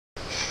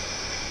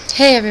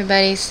Hey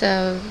everybody,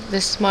 so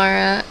this is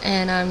Mara,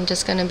 and I'm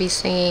just going to be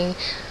singing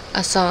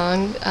a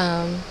song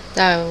that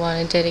I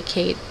want to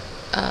dedicate,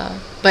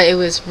 but it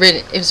was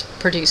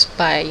produced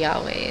by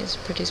Yahweh, it was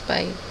produced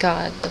by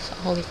God, the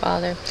Holy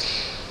Father,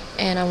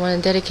 and I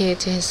want to dedicate it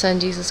to His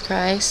Son, Jesus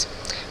Christ,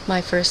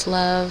 my first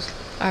love,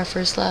 our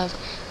first love,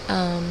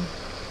 and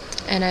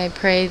I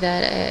pray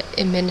that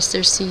it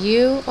ministers to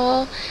you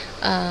all,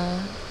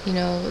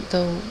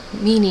 the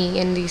meaning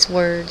in these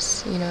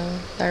words,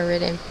 that are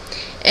written,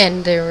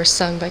 and they were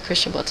sung by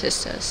Christian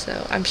Bautista,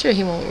 so I'm sure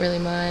he won't really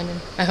mind,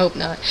 and I hope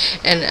not,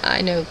 and I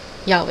know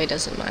Yahweh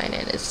doesn't mind,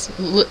 and it's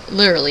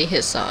literally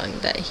his song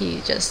that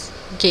he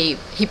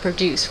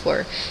produced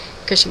for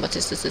Christian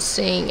Bautista to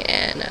sing,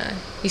 and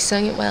he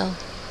sung it well.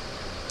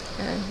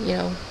 We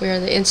are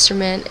the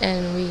instrument,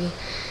 and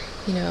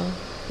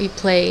we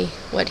play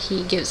what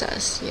he gives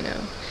us,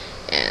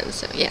 and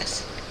so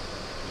yes.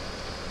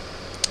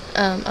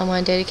 I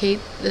want to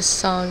dedicate this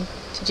song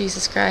to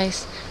Jesus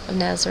Christ of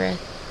Nazareth,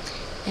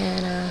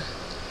 and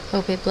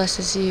hope it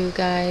blesses you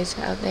guys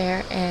out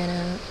there,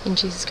 and in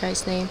Jesus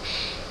Christ's name,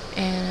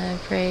 and I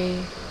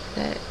pray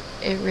that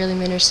it really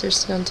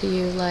ministers unto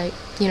you, like,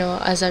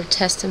 as our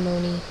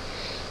testimony,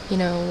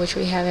 which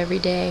we have every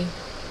day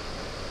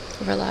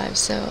of our lives,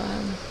 so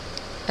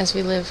as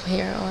we live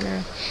here on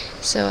earth,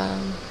 so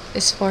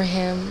it's for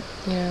him,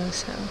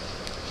 so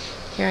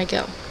here I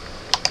go.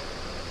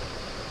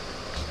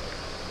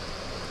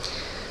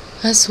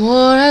 I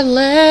swore I'd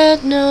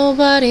let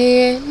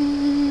nobody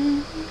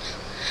in,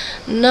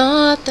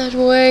 not that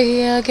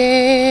way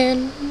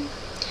again.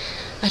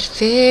 I'd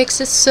fix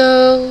it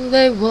so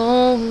they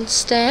won't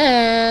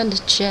stand a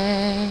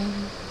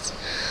chance.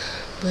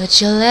 But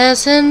you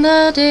left in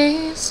the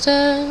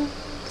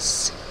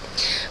distance.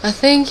 I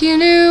think you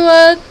knew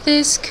what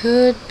this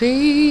could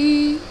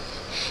be.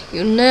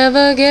 You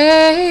never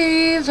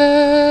gave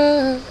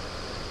up,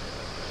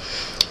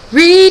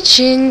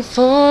 reaching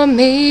for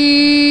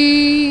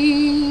me,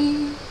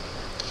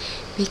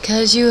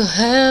 because you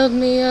held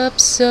me up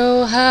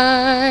so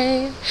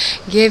high.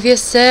 Give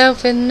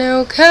yourself in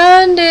no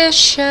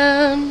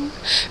condition,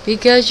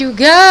 because you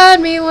got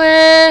me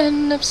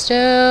when I'm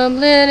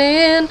stumbling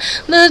in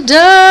the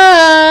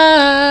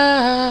dark.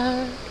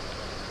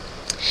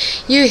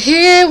 You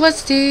hear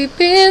what's deep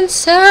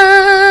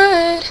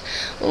inside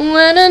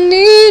when I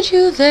need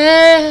you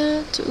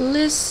there to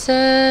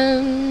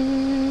listen.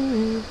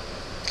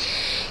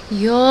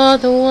 You're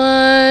the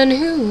one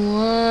who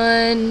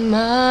won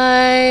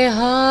my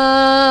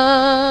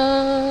heart,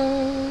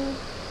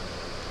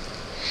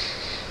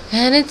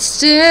 and it's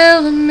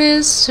still a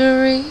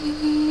mystery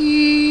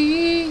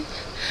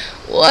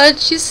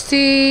what you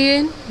see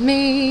in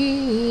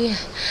me,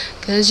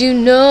 'cause you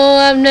know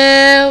I've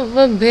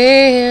never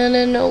been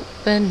an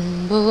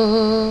open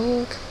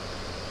book.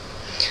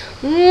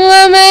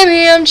 Well,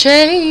 maybe I'm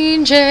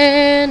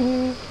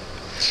changing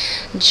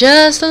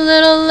just a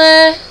little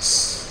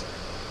less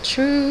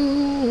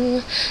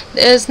true.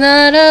 There's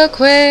not a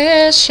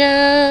question,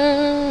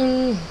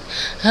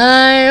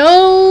 I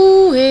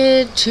owe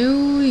it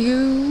to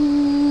you,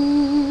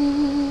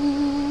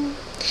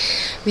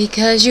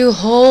 because you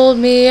hold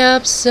me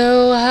up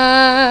so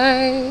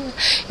high.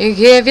 You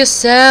give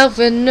yourself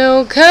with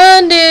no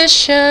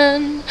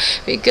condition,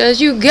 because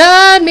you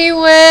got me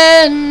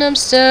when I'm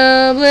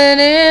stumbling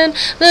in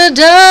the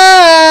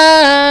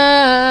dark.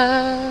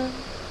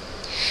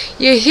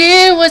 You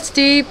hear what's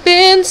deep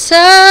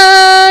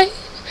inside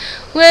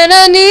when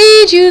I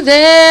need you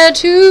there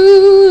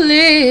to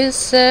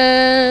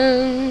listen.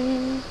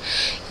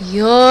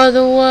 You're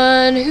the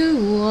one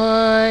who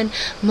won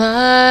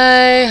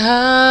my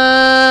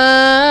heart,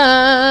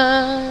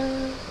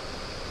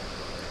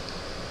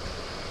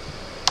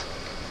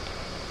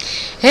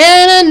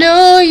 and I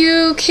know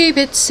you keep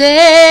it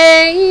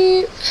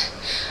safe.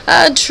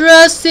 I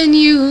trust in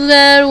you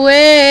that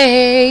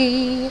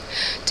way,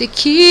 to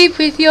keep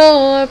with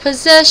your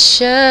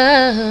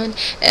possession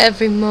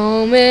every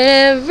moment,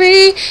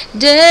 every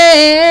day,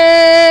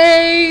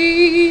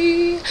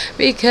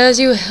 because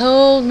you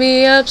hold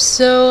me up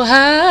so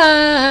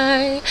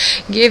high.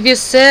 Give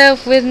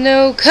yourself with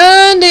no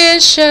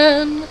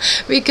condition,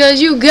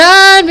 because you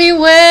got me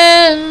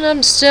when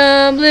I'm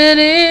stumbling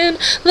in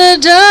the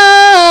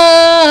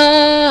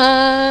dark.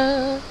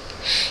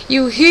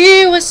 You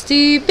hear what's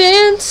deep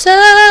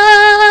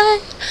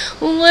inside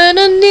when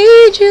I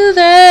need you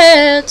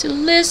there to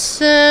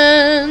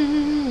listen.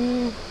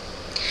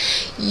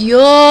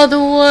 You're the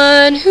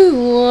one who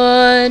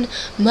won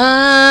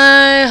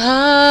my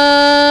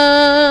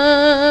heart,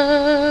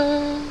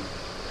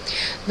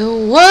 the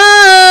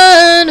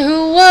one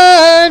who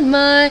won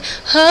my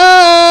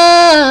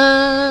heart.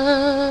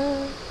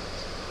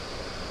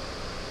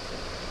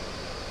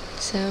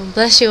 So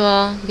bless you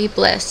all, be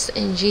blessed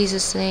in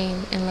Jesus'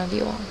 name, and love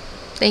you all.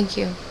 Thank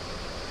you.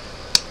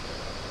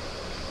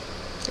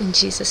 In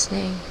Jesus'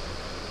 name,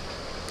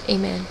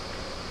 amen.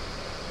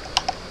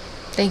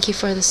 Thank you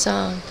for the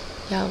song,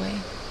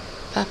 Yahweh,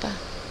 Papa.